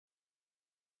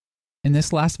In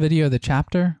this last video of the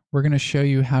chapter, we're going to show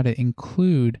you how to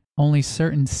include only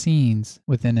certain scenes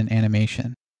within an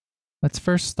animation. Let's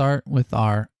first start with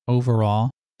our overall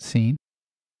scene.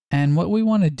 And what we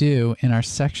want to do in our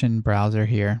section browser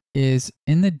here is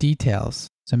in the details.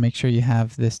 So make sure you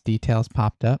have this details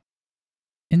popped up.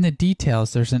 In the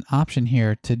details, there's an option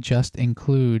here to just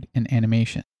include an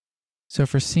animation. So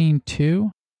for scene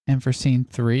 2 and for scene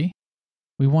 3,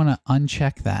 we want to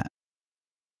uncheck that.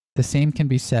 The same can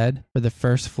be said for the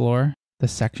first floor, the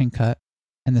section cut,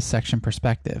 and the section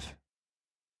perspective.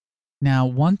 Now,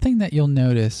 one thing that you'll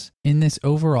notice in this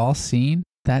overall scene,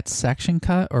 that section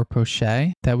cut or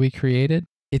poché that we created,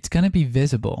 it's going to be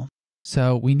visible.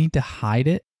 So we need to hide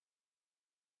it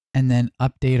and then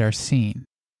update our scene.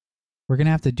 We're going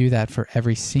to have to do that for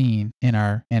every scene in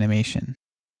our animation.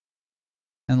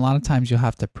 And a lot of times you'll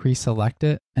have to pre-select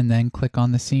it and then click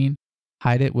on the scene,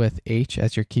 hide it with H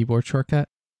as your keyboard shortcut,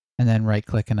 and then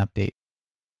right-click and update.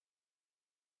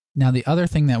 Now the other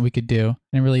thing that we could do,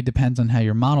 and it really depends on how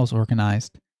your model's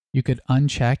organized, you could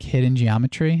uncheck hidden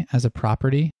geometry as a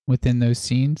property within those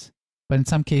scenes. But in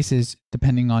some cases,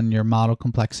 depending on your model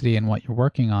complexity and what you're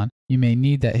working on, you may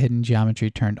need that hidden geometry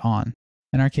turned on.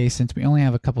 In our case, since we only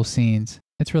have a couple scenes,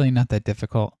 it's really not that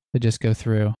difficult to just go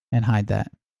through and hide that.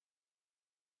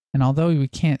 And although we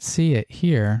can't see it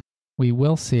here, we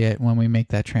will see it when we make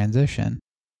that transition.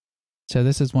 So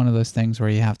this is one of those things where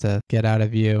you have to get out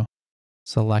of view,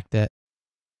 select it,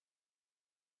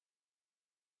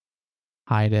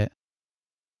 hide it,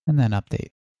 and then update.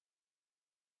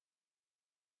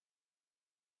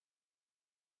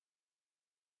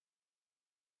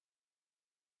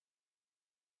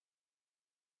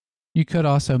 You could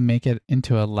also make it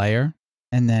into a layer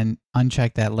and then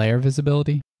uncheck that layer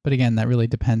visibility. But again, that really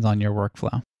depends on your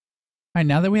workflow. All right,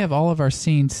 now that we have all of our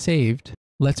scenes saved,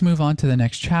 let's move on to the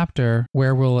next chapter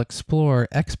where we'll explore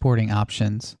exporting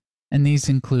options. And these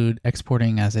include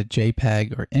exporting as a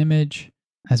JPEG or image,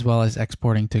 as well as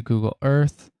exporting to Google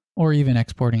Earth, or even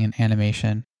exporting an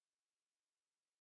animation